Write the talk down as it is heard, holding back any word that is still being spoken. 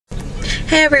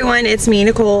Hey everyone, it's me,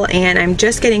 Nicole, and I'm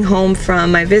just getting home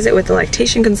from my visit with the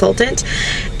lactation consultant,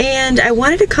 and I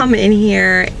wanted to come in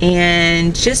here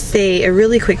and just say a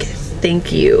really quick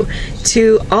thank you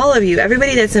to all of you,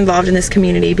 everybody that's involved in this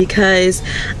community, because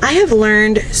I have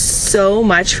learned so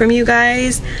much from you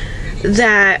guys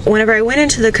that whenever I went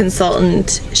into the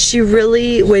consultant, she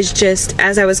really was just,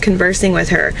 as I was conversing with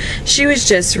her, she was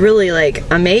just really like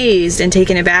amazed and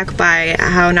taken aback by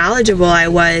how knowledgeable I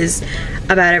was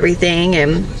about everything,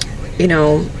 and you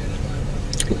know,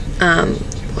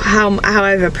 how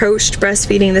I've approached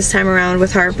breastfeeding this time around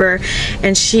with Harper.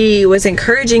 And she was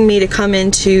encouraging me to come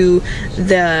into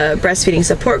the breastfeeding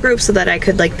support group so that I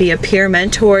could like be a peer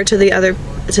mentor to the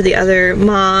other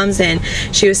moms. And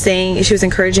she was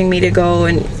encouraging me to go,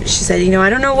 and she said, you know, I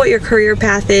don't know what your career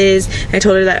path is. And I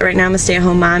told her that right now I'm a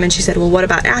stay-at-home mom, and she said, well, what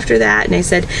about after that? And I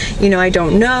said, you know, I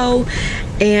don't know.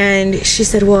 And she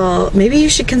said, well, maybe you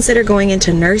should consider going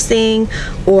into nursing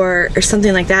or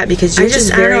something like that, because you're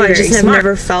just very, I just have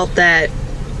never felt that,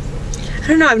 I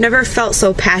don't know, I've never felt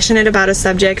so passionate about a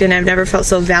subject, and I've never felt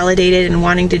so validated and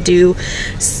wanting to do,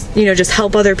 you know, just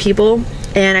help other people.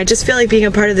 And I just feel like being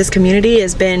a part of this community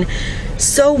has been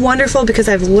so wonderful, because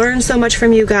I've learned so much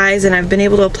from you guys, and I've been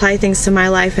able to apply things to my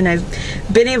life, and I've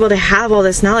been able to have all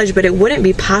this knowledge, but it wouldn't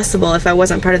be possible if I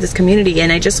wasn't part of this community.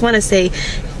 And I just want to say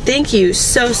thank you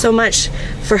so much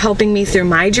for helping me through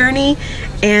my journey,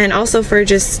 and also for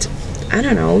just, I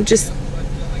don't know, just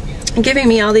giving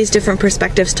me all these different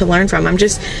perspectives to learn from. I'm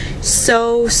just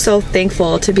so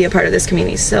thankful to be a part of this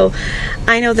community. So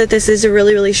I know that this is a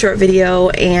really short video,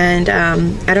 and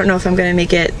I don't know if I'm going to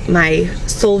make it my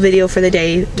sole video for the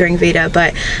day during Veda,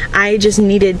 but I just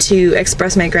needed to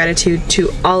express my gratitude to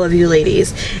all of you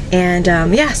ladies. And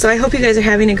yeah, so I hope you guys are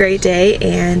having a great day,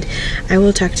 and I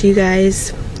will talk to you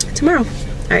guys tomorrow.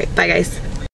 Alright, bye guys.